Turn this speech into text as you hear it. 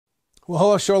Well,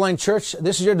 hello, Shoreline Church.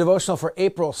 This is your devotional for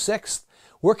April 6th.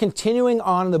 We're continuing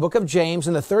on in the book of James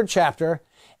in the 3rd chapter,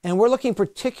 and we're looking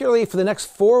particularly for the next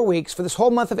 4 weeks, for this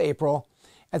whole month of April,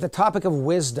 at the topic of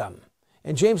wisdom.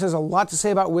 And James has a lot to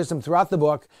say about wisdom throughout the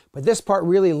book, but this part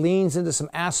really leans into some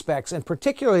aspects, and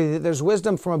particularly that there's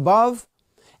wisdom from above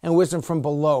and wisdom from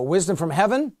below. Wisdom from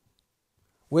heaven,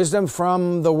 wisdom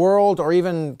from the world, or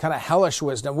even kind of hellish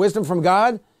wisdom. Wisdom from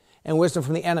God and wisdom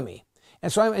from the enemy.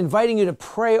 And so I'm inviting you to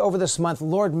pray over this month,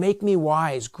 Lord, make me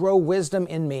wise, grow wisdom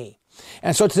in me.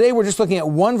 And so today we're just looking at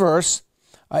one verse.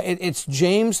 It's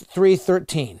James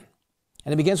 3:13.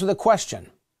 And it begins with a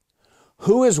question.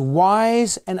 Who is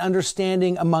wise and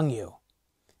understanding among you?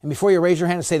 And before you raise your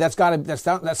hand and say,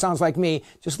 that sounds like me,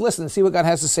 just listen and see what God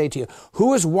has to say to you.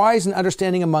 Who is wise and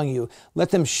understanding among you? Let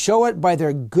them show it by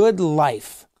their good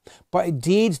life, by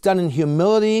deeds done in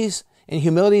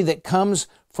humility that comes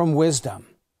from wisdom.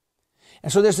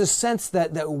 And so there's this sense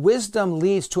that wisdom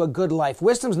leads to a good life.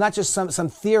 Wisdom's not just some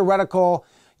theoretical,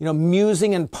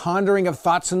 musing and pondering of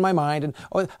thoughts in my mind. And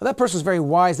that person's very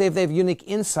wise. They have unique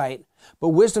insight. But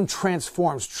wisdom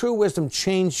transforms. True wisdom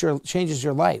changes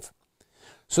your life.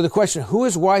 So the question, who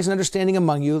is wise and understanding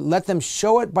among you? Let them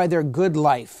show it by their good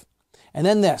life. And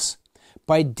then this,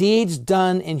 by deeds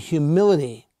done in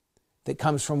humility that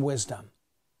comes from wisdom.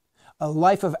 A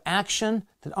life of action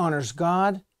that honors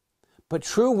God. But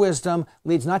true wisdom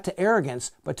leads not to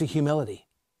arrogance, but to humility.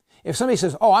 If somebody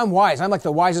says, oh, I'm wise, I'm like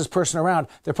the wisest person around,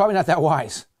 they're probably not that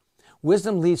wise.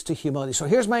 Wisdom leads to humility. So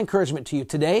here's my encouragement to you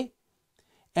today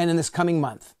and in this coming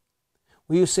month.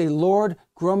 Will you say, Lord,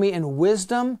 grow me in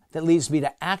wisdom that leads me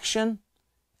to action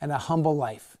and a humble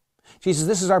life? Jesus,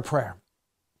 this is our prayer,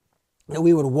 that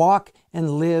we would walk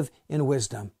and live in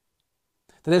wisdom.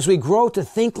 That as we grow to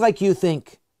think like you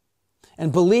think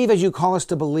and believe as you call us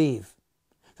to believe,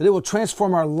 that it will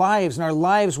transform our lives, and our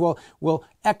lives will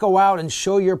echo out and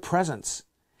show your presence,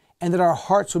 and that our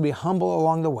hearts will be humble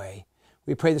along the way.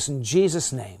 We pray this in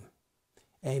Jesus' name.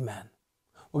 Amen.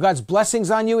 Well, God's blessings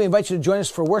on you. We invite you to join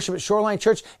us for worship at Shoreline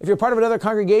Church. If you're part of another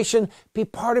congregation, be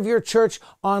part of your church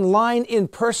online, in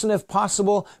person if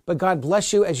possible. But God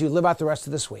bless you as you live out the rest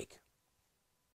of this week.